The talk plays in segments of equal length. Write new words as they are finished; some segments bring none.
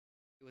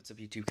What's up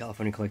YouTube,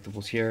 California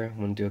Collectibles here. I'm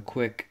going to do a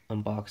quick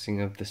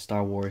unboxing of the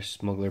Star Wars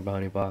Smuggler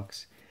Bounty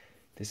Box.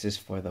 This is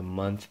for the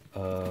month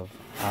of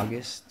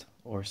August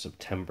or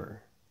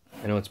September.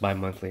 I know it's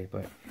bi-monthly,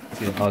 but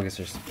it's either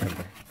August or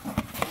September.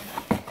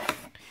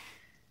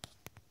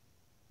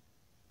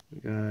 We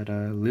got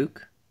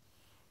Luke,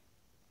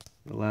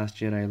 the Last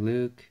Jedi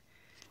Luke,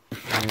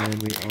 and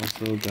we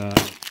also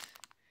got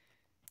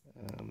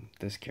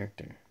this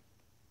character.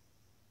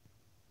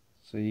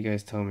 So you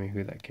guys tell me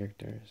who that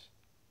character is.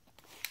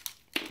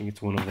 I think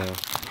it's one of the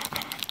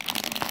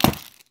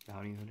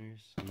bounty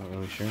hunters. I'm not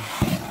really sure.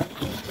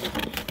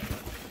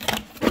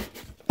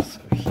 So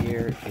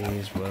here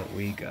is what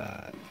we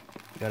got.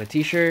 We got a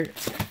t-shirt.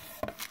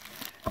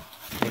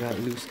 We got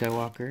Luke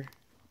Skywalker.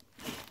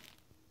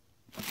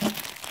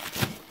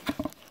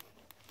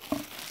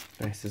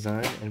 Nice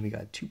design. And we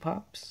got 2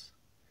 pops.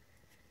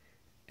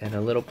 And a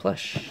little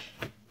plush.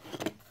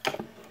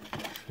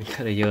 We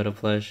got a Yoda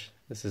plush.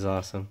 This is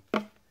awesome.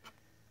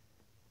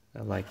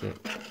 I like it.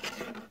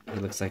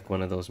 It looks like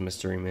one of those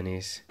mystery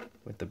minis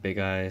with the big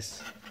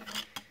eyes.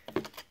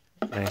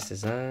 Nice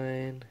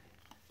design.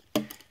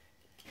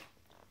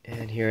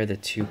 And here are the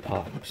 2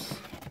 pops.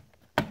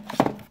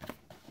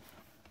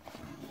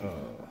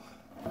 Oh,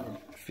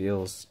 it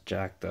feels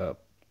jacked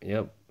up.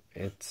 Yep,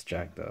 it's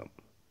jacked up.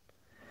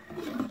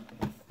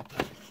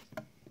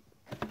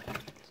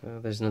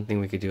 So there's nothing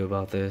we could do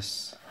about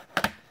this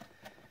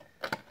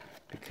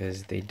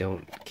because they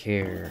don't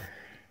care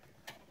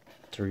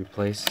to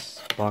replace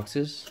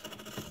boxes.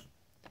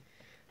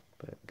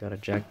 But got a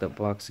jacked up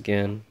box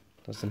again.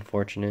 That's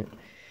unfortunate.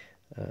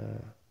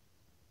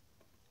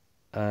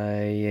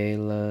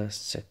 Ayala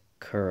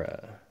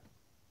Sakura.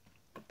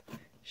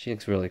 She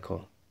looks really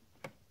cool.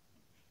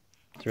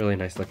 It's a really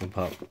nice looking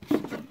pop.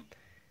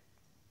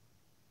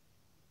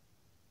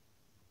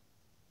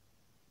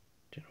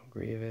 General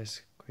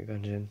Grievous,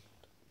 Qui-Gon Jinn.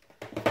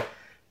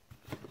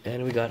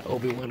 And we got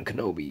Obi-Wan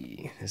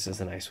Kenobi. This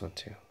is a nice one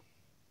too.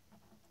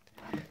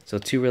 So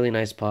 2 really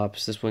nice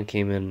pops. This one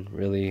came in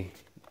really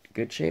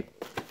good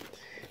shape,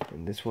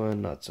 and this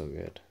one not so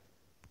good.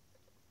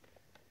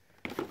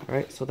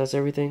 Alright, so that's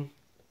everything.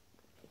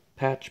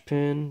 Patch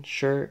pin,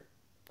 shirt,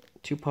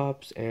 2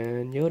 pops,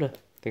 and Yoda.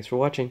 Thanks for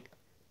watching.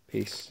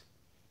 Peace.